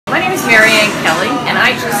My name is Marianne Kelly, and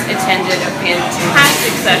I just attended a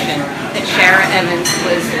fantastic session that Shara Evans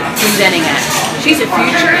was presenting at. She's a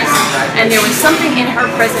futurist, and there was something in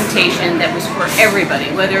her presentation that was for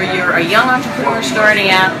everybody, whether you're a young entrepreneur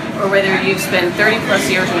starting out or whether you've spent 30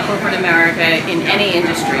 plus years in corporate America in any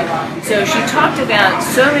industry. So she talked about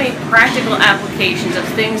so many practical applications of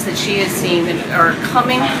things that she has seen that are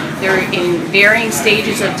coming. They're in varying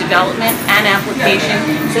stages of development and application.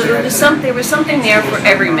 So there was something there for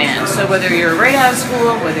every man. So whether you're right out of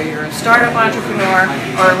school, whether you're a startup entrepreneur,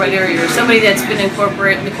 or whether you're somebody that's been in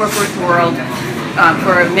the corporate world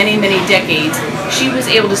for many, many decades, she was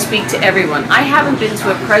able to speak to everyone. I haven't been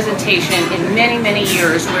to a presentation in many, many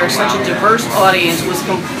years where such a diverse audience was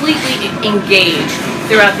completely engaged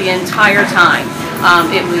throughout the entire time.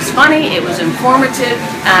 It was funny, it was informative,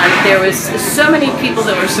 and there was so many people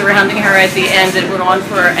that were surrounding her at the end that went on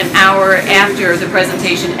for an hour after the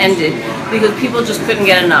presentation ended because people just couldn't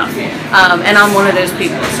get enough. And I'm one of those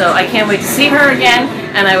people. So I can't wait to see her again,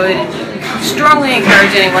 and I would strongly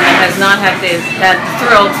encourage anyone that has not had that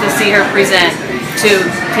thrill to see her present to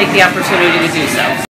take the opportunity to do so.